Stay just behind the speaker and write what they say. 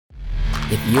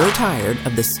If you're tired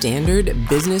of the standard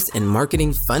business and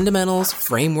marketing fundamentals,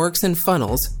 frameworks, and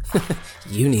funnels,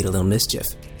 you need a little mischief.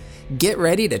 Get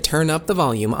ready to turn up the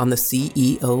volume on the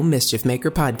CEO Mischief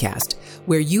Maker podcast,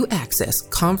 where you access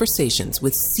conversations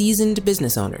with seasoned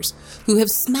business owners who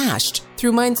have smashed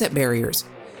through mindset barriers,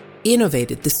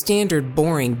 innovated the standard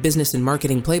boring business and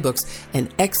marketing playbooks,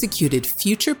 and executed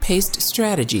future-paced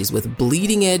strategies with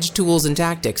bleeding-edge tools and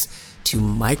tactics to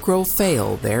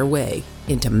micro-fail their way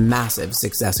into massive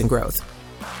success and growth.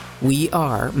 We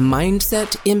are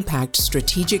Mindset Impact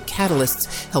Strategic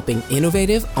Catalysts helping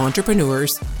innovative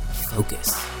entrepreneurs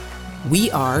focus.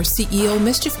 We are CEO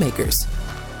Mischief Makers.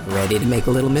 Ready to make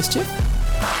a little mischief?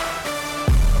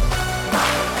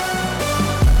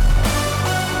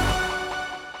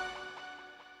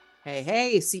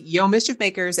 Hey, CEO Mischief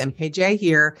Makers, MKJ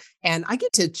here, and I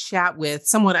get to chat with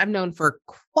someone I've known for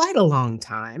quite a long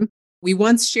time. We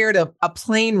once shared a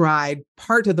plane ride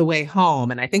part of the way home,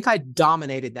 and I think I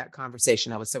dominated that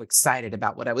conversation. I was so excited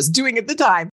about what I was doing at the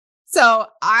time. So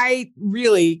I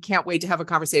really can't wait to have a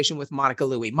conversation with Monida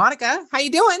Louie. Monica, how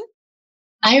you doing?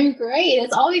 I'm great.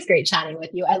 It's always great chatting with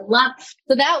you.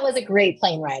 So that was a great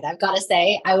plane ride. I've got to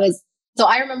say, I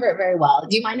remember it very well.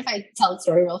 Do you mind if I tell the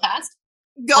story real fast?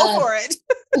 Go for it.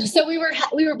 So we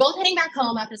were both heading back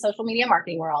home after social media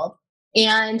marketing world.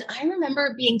 And I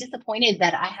remember being disappointed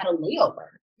that I had a layover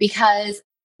because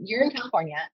you're in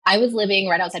California. I was living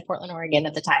right outside Portland, Oregon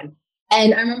at the time.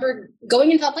 And I remember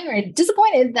going into a plane ride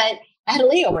disappointed that I had a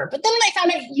layover. But then when I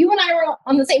found out you and I were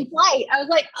on the same flight, I was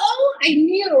like, oh, I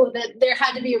knew that there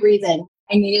had to be a reason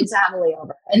I needed to have a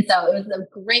layover. And so it was a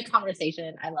great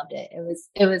conversation. I loved it.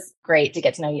 It was great to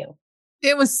get to know you.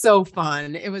 It was so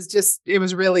fun. It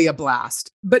was really a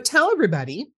blast. But tell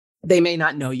everybody, they may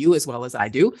not know you as well as I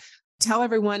do. Tell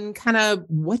everyone kind of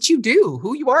what you do,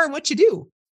 who you are and what you do.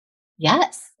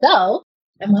 Yes. So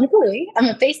I'm Monida Louie. I'm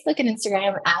a Facebook and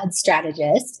Instagram ad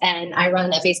strategist, and I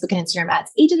run a Facebook and Instagram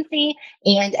ads agency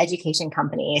and education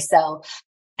company. So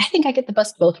I think I get the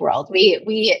best of both worlds.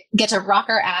 We get to rock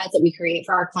our ads that we create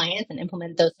for our clients and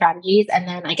implement those strategies. And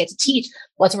then I get to teach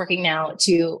what's working now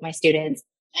to my students.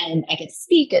 And I get to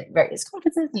speak at various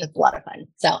conferences, and it's a lot of fun.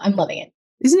 So I'm loving it.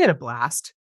 Isn't it a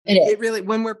blast? It is. It really,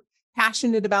 when we're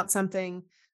passionate about something,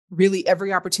 really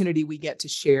every opportunity we get to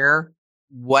share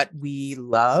what we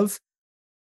love,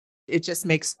 it just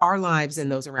makes our lives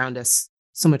and those around us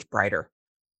so much brighter.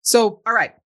 So, all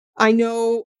right. I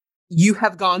know you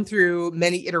have gone through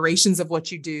many iterations of what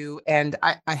you do. And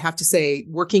I have to say,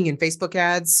 working in Facebook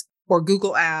ads or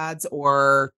Google ads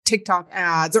or TikTok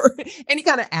ads or any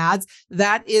kind of ads,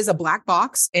 that is a black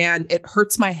box, and it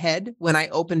hurts my head when I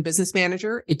open Business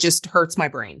Manager. It just hurts my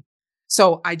brain.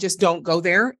 So I just don't go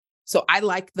there. So I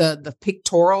like the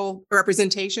pictorial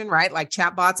representation, right? Like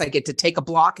chatbots, I get to take a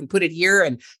block and put it here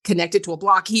and connect it to a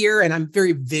block here. And I'm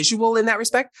very visual in that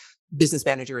respect. Business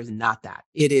Manager is not that.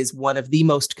 It is one of the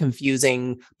most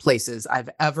confusing places I've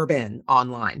ever been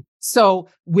online. So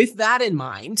with that in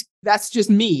mind, that's just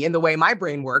me and the way my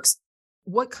brain works.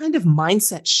 What kind of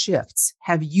mindset shifts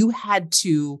have you had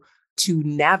to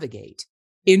navigate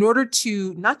in order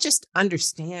to not just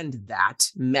understand that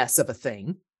mess of a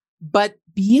thing, but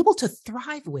be able to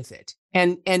thrive with it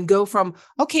and go from,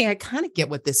 okay, I kind of get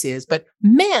what this is, but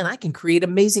man, I can create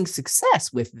amazing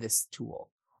success with this tool.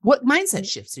 What mindset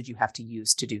shifts did you have to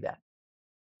use to do that?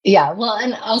 Yeah, well,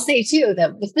 and I'll say too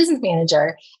that with Business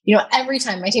Manager, every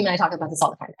time my team and I talk about this all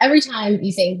the time, every time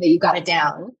you think that you got it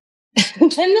down, then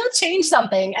they'll change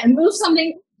something and move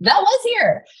something that was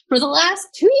here for the last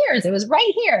 2 years. It was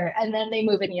right here. And then they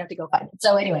move it and you have to go find it.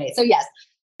 So anyway, so yes,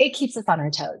 it keeps us on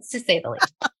our toes, to say the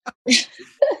least.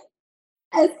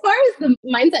 As far as the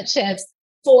mindset shifts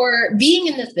for being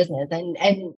in this business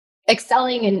and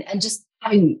excelling and just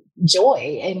having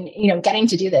joy and, getting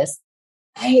to do this,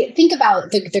 I think about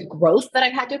the growth that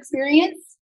I've had to experience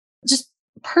just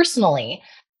personally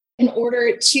in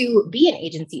order to be an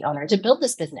agency owner, to build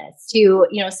this business, to,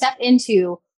 step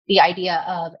into the idea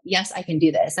of, yes, I can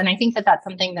do this. And I think that that's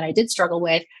something that I did struggle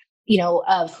with,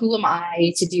 of who am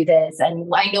I to do this? And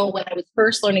I know when I was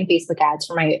first learning Facebook ads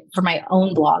for my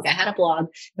own blog, I had a blog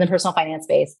in the personal finance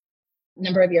space a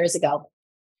number of years ago.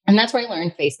 And that's where I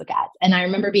learned Facebook ads. And I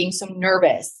remember being so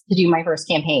nervous to do my first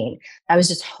campaign. I was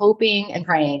just hoping and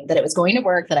praying that it was going to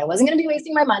work, that I wasn't going to be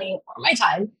wasting my money or my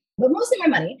time, but mostly my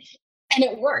money. And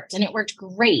it worked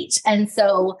great. And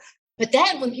so, but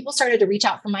then when people started to reach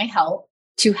out for my help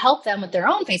to help them with their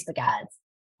own Facebook ads,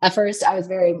 at first I was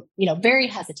very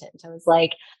hesitant. I was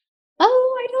like,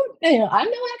 oh, I'm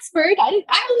no expert. I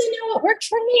only know what worked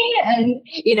for me. And,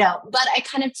 but I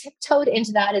kind of tiptoed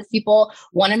into that as people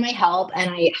wanted my help,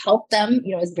 and I helped them,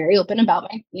 I was very open about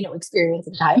my, experience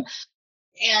at the time.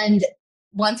 And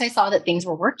once I saw that things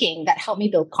were working, that helped me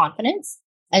build confidence.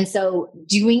 And so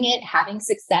doing it, having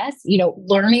success,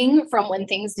 learning from when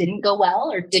things didn't go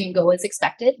well or didn't go as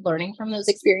expected, learning from those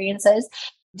experiences,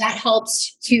 that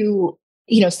helps to,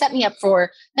 set me up for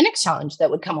the next challenge that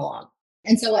would come along.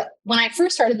 And so when I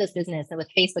first started this business with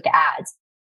Facebook ads,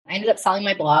 I ended up selling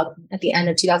my blog at the end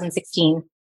of 2016.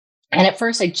 And at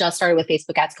first, I just started with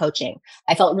Facebook ads coaching.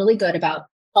 I felt really good about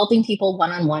helping people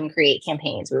one-on-one create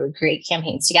campaigns. We would create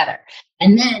campaigns together.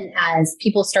 And then as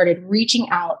people started reaching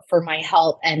out for my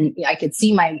help and I could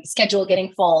see my schedule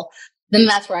getting full, then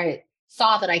that's where I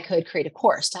saw that I could create a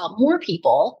course to help more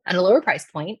people at a lower price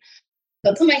point,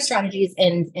 but put my strategies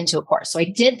into a course. So I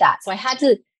did that. So I had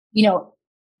to,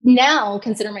 now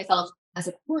consider myself as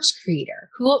a course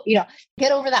creator who,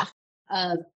 get over that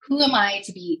who am I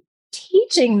to be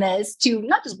teaching this to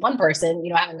not just one person,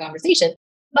 having a conversation,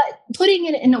 but putting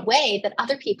it in a way that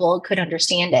other people could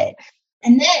understand it.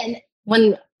 And then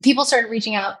when people started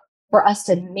reaching out for us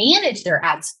to manage their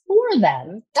ads for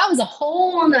them, that was a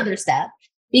whole nother step,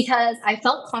 because I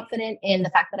felt confident in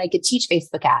the fact that I could teach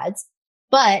Facebook ads,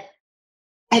 but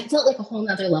I felt like a whole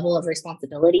nother level of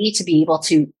responsibility to be able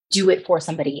to do it for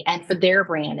somebody and for their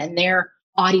brand and their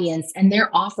audience and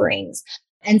their offerings.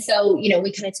 And so, we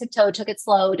kind of tiptoed, took it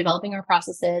slow, developing our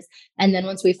processes. And then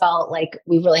once we felt like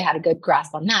we really had a good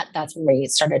grasp on that, that's when we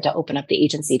started to open up the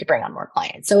agency to bring on more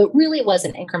clients. So it really was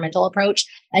an incremental approach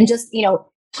and just,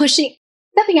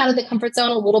 stepping out of the comfort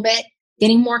zone a little bit,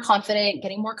 getting more confident,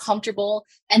 getting more comfortable,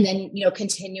 and then,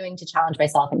 continuing to challenge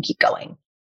myself and keep going.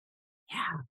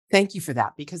 Yeah. Thank you for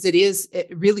that, because it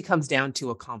really comes down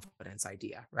to a confidence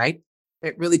idea, right?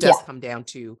 It really does come down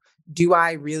to, do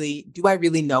I really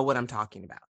know what I'm talking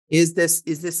about? Is this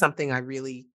something I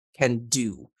really can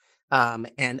do,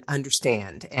 and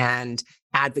understand and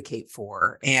advocate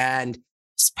for? And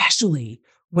especially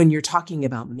when you're talking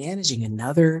about managing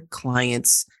another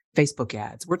client's Facebook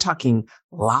ads, we're talking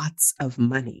lots of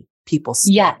money people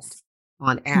spend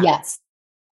on ads. Yes.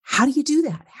 How do you do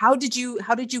that? How did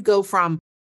you go from,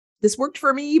 this worked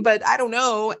for me, but I don't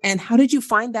know, and how did you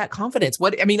find that confidence?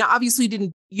 Obviously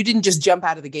you didn't just jump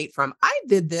out of the gate from, I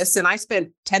did this and I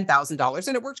spent $10,000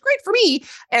 and it worked great for me,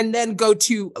 and then go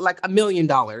to like $1 million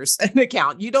an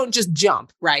account. You don't just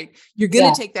jump, right? You're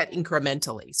going to take that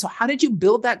incrementally. So how did you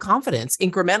build that confidence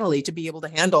incrementally to be able to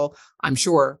handle, I'm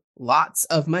sure, lots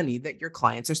of money that your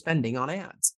clients are spending on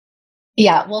ads?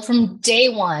 Yeah. Well, from day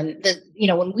one,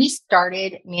 when we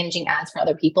started managing ads for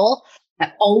other people,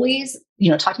 I always,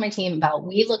 talk to my team about,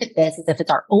 we look at this as if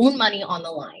it's our own money on the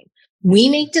line. We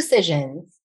make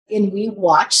decisions and we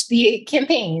watch the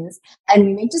campaigns and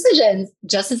we make decisions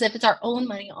just as if it's our own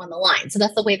money on the line. So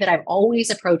that's the way that I've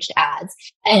always approached ads.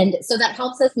 And so that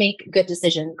helps us make good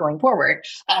decisions going forward,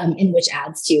 in which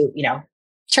ads to,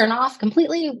 turn off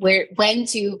completely, when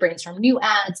to brainstorm new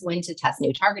ads, when to test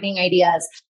new targeting ideas.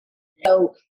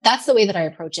 So that's the way that I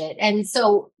approach it. And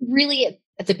so really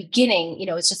at the beginning,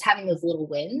 it's just having those little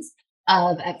wins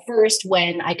of, at first,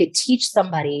 when I could teach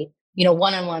somebody,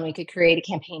 one-on-one, we could create a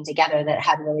campaign together that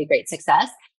had really great success.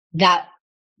 That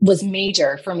was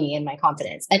major for me in my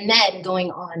confidence. And then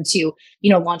going on to,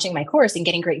 launching my course and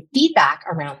getting great feedback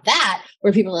around that,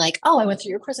 where people are like, oh, I went through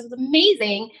your course, it was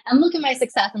amazing, and look at my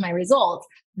success and my results.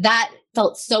 That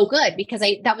felt so good, because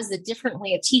that was a different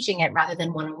way of teaching it rather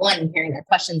than one-on-one and hearing their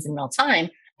questions in real time.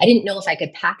 I didn't know if I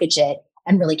could package it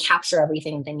and really capture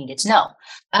everything they needed to know.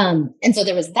 And so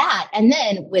there was that. And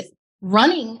then with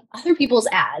running other people's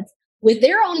ads with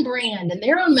their own brand and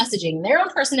their own messaging, their own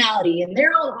personality and their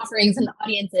own offerings and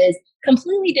audiences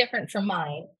completely different from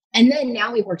mine. And then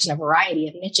now we've worked in a variety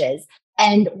of niches,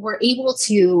 and we're able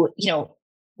to,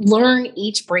 learn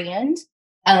each brand,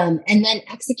 and then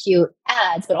execute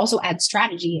ads, but also add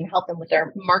strategy and help them with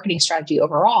their marketing strategy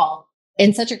overall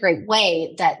in such a great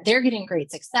way that they're getting great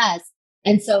success.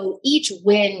 And so each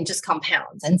win just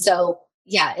compounds. And so,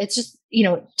 it's just,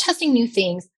 testing new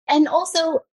things. And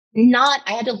also I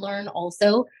had to learn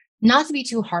also not to be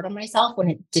too hard on myself when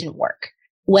it didn't work.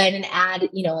 When an ad,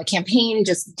 a campaign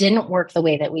just didn't work the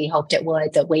way that we hoped it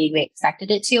would, the way we expected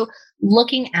it to,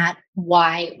 looking at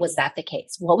why was that the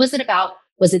case? What was it about?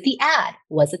 Was it the ad?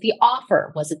 Was it the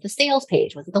offer? Was it the sales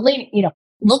page? Was it the link?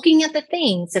 Looking at the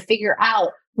things to figure out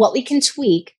what we can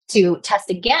tweak to test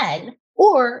again.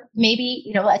 Or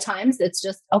maybe, at times it's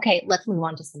just, okay, let's move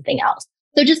on to something else.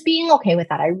 So just being okay with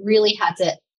that. I really had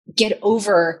to get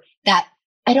over that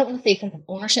I don't want to say sense of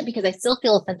ownership because I still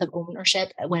feel a sense of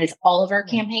ownership when it's all of our Right.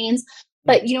 campaigns.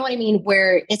 But you know what I mean?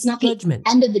 Where it's not Judgment.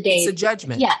 the end of the day. It's a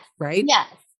judgment, Yes. right? Yes.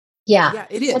 Yeah. Yeah,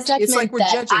 it It's is. It's like judgment we're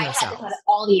that judging I had to have ourselves.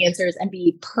 all the answers and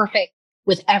be perfect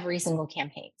with every single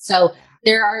campaign. So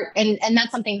there are, and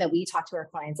that's something that we talk to our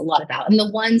clients a lot about. And the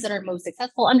ones that are most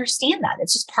successful understand that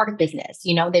it's just part of business.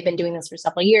 You know, they've been doing this for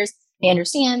several years. They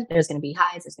understand there's going to be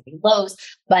highs, there's going to be lows,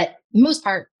 but most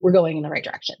part, we're going in the right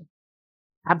direction.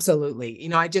 Absolutely.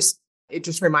 It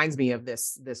just reminds me of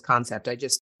this concept. I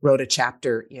just wrote a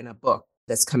chapter in a book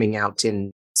that's coming out in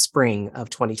spring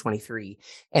of 2023.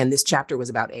 And this chapter was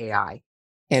about AI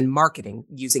and marketing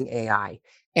using AI.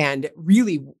 And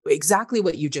really exactly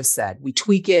what you just said. We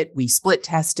tweak it, we split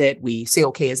test it, we say,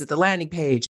 okay, is it the landing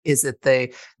page? Is it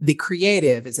the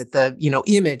creative? Is it the,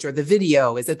 image or the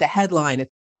video? Is it the headline?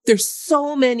 There's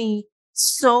so many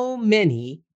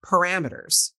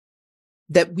parameters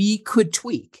that we could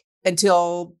tweak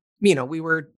until, we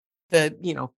were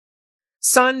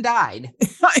sun died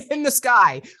in the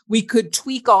sky. We could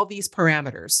tweak all these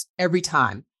parameters every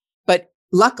time. But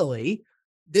luckily,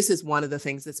 this is one of the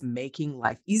things that's making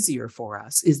life easier for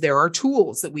us is there are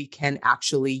tools that we can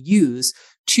actually use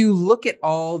to look at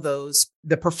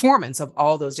the performance of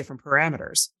all those different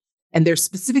parameters. And there's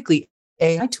specifically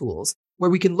AI tools where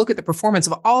we can look at the performance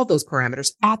of all those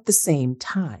parameters at the same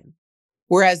time.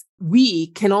 Whereas we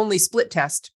can only split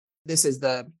test. This is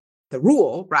the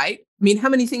rule, right? I mean, how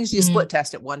many things do you split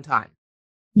test at one time?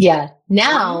 Yeah.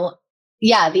 Now,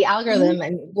 the algorithm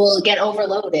will get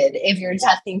overloaded if you're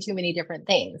testing too many different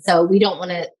things. So we don't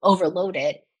want to overload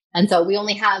it. And so we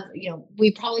only have,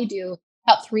 we probably do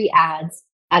about 3 ads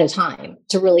at a time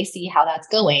to really see how that's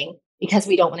going because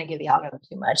we don't want to give the algorithm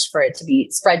too much for it to be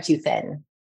spread too thin.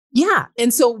 Yeah.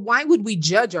 And so why would we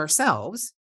judge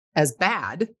ourselves as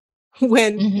bad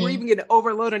when we're even going to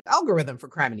overload an algorithm for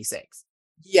criminy sakes?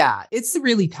 Yeah, it's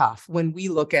really tough when we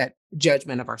look at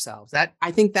judgment of ourselves.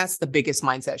 I think that's the biggest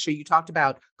mindset. So you talked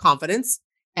about confidence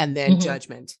and then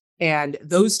judgment and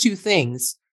those two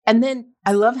things. And then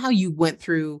I love how you went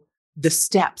through the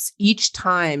steps each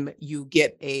time you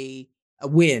get a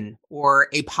win or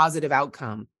a positive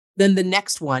outcome. Then the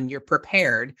next one, you're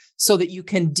prepared so that you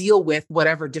can deal with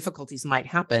whatever difficulties might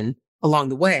happen along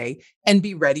the way and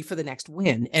be ready for the next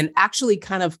win and actually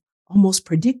kind of almost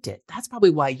predict it. That's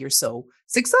probably why you're so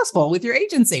successful with your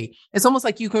agency. It's almost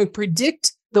like you can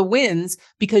predict the wins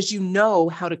because you know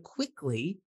how to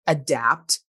quickly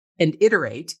adapt and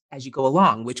iterate as you go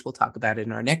along, which we'll talk about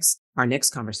in our next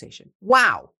conversation.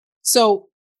 Wow. So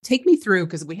take me through,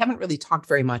 because we haven't really talked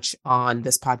very much on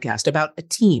this podcast about a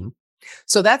team.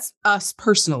 So that's us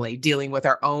personally dealing with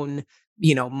our own,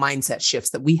 mindset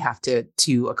shifts that we have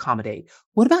to accommodate.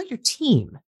 What about your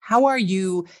team? How are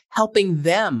you helping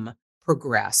them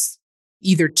progress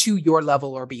either to your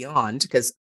level or beyond?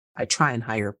 Because I try and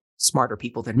hire smarter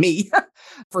people than me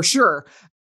for sure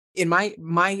in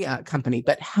my company.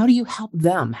 But how do you help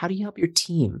them? How do you help your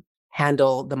team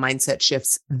handle the mindset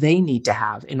shifts they need to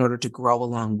have in order to grow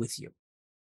along with you?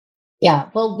 Yeah.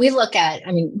 Well, we look at,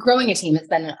 growing a team has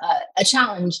been a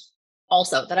challenge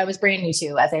also that I was brand new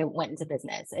to as I went into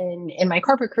business. And in my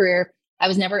corporate career, I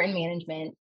was never in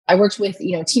management. I worked with,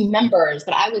 team members,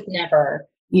 but I was never,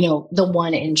 the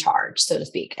one in charge, so to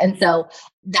speak. And so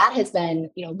that has been,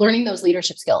 learning those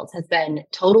leadership skills has been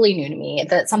totally new to me.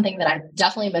 That's something that I've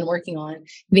definitely been working on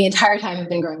the entire time I've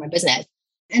been growing my business.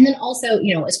 And then also,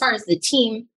 as far as the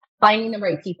team, finding the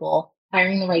right people,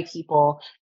 hiring the right people,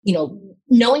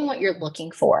 knowing what you're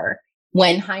looking for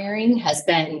when hiring has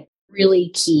been really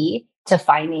key to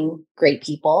finding great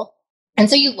people. And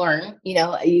so you learn,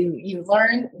 you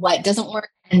learn what doesn't work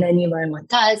and then you learn what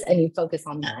does and you focus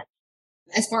on that.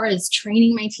 As far as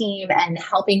training my team and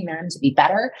helping them to be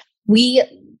better, we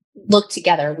look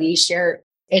together. We share,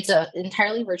 it's an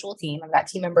entirely virtual team. I've got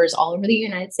team members all over the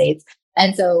United States.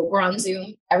 And so we're on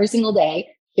Zoom every single day,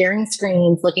 sharing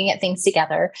screens, looking at things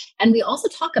together. And we also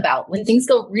talk about when things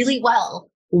go really well,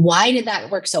 why did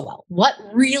that work so well? What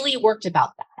really worked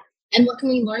about that? And what can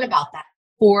we learn about that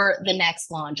for the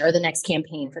next launch or the next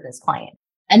campaign for this client?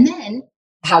 And then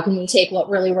how can we take what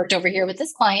really worked over here with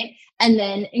this client and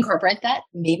then incorporate that,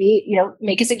 maybe,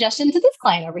 make a suggestion to this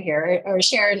client over here or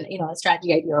share, a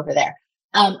strategy idea over there.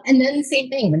 And then the same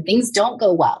thing, when things don't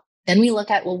go well, then we look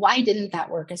at, well, why didn't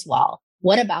that work as well?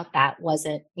 What about that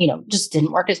wasn't, just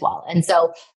didn't work as well? And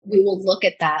so we will look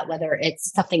at that, whether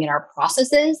it's something in our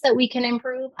processes that we can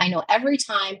improve. I know every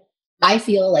time I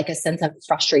feel like a sense of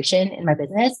frustration in my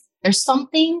business, there's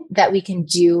something that we can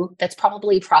do that's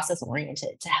probably process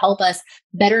oriented to help us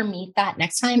better meet that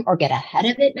next time or get ahead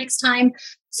of it next time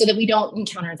so that we don't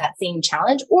encounter that same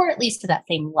challenge or at least to that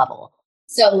same level.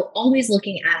 So always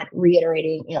looking at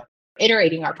reiterating,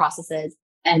 iterating our processes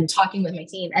and talking with my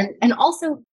team and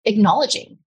also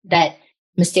acknowledging that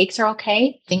mistakes are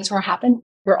okay. Things will happen.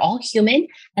 We're all human.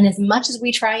 And as much as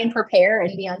we try and prepare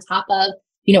and be on top of,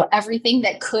 everything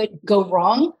that could go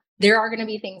wrong, there are going to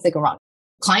be things that go wrong.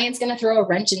 Client's going to throw a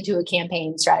wrench into a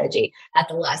campaign strategy at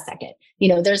the last second.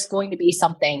 There's going to be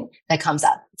something that comes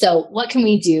up. So what can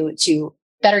we do to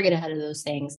better get ahead of those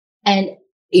things and,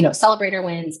 celebrate our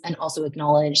wins and also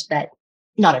acknowledge that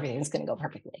not everything's going to go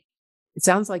perfectly. It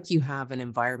sounds like you have an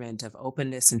environment of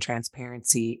openness and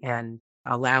transparency and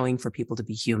allowing for people to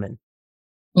be human.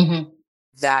 Mm-hmm.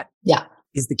 That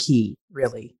is the key,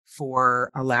 really,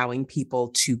 for allowing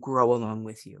people to grow along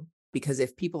with you. Because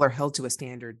if people are held to a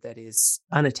standard that is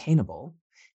unattainable,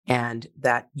 and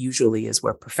that usually is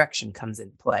where perfection comes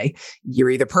into play, you're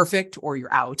either perfect or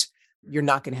you're out. You're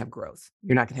not going to have growth.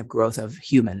 You're not going to have growth of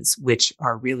humans, which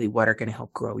are really what are going to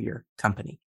help grow your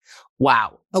company.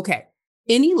 Wow. Okay.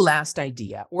 Any last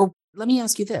idea? Or let me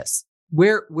ask you this,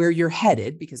 where you're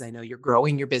headed, because I know you're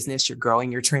growing your business, you're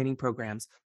growing your training programs.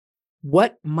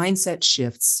 What mindset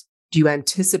shifts do you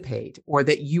anticipate or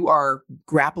that you are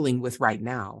grappling with right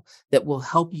now that will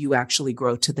help you actually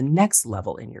grow to the next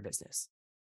level in your business?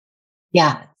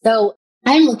 Yeah. So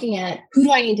I'm looking at who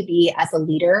do I need to be as a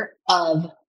leader of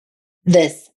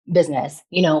this business,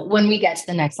 when we get to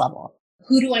the next level?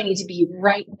 Who do I need to be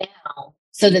right now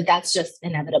so that that's just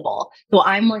inevitable? So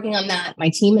I'm working on that.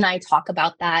 My team and I talk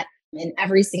about that in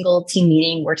every single team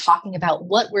meeting. We're talking about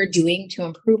what we're doing to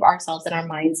improve ourselves and our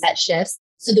mindset shifts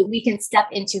so that we can step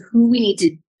into who we need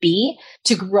to be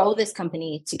to grow this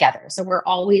company together. So we're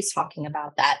always talking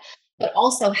about that, but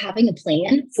also having a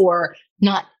plan for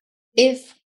not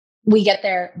if we get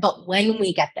there, but when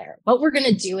we get there, what we're going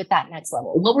to do at that next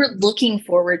level, what we're looking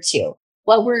forward to,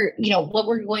 what we're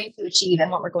going to achieve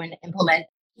and what we're going to implement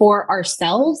for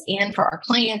ourselves and for our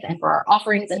clients and for our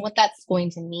offerings and what that's going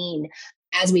to mean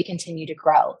as we continue to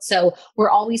grow. So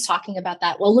we're always talking about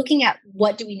that. Well, looking at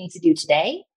what do we need to do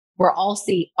today, we're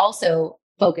also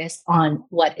focused on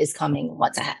what is coming,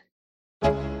 what's ahead.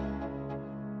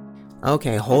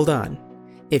 Okay, hold on.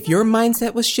 If your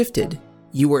mindset was shifted,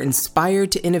 you were inspired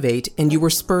to innovate, and you were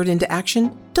spurred into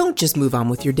action, don't just move on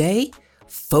with your day.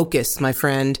 Focus, my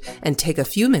friend, and take a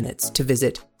few minutes to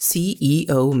visit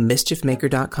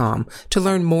CEOmischiefmaker.com to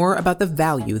learn more about the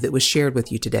value that was shared with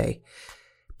you today.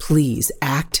 Please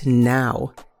act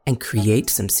now and create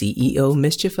some CEO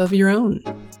mischief of your own.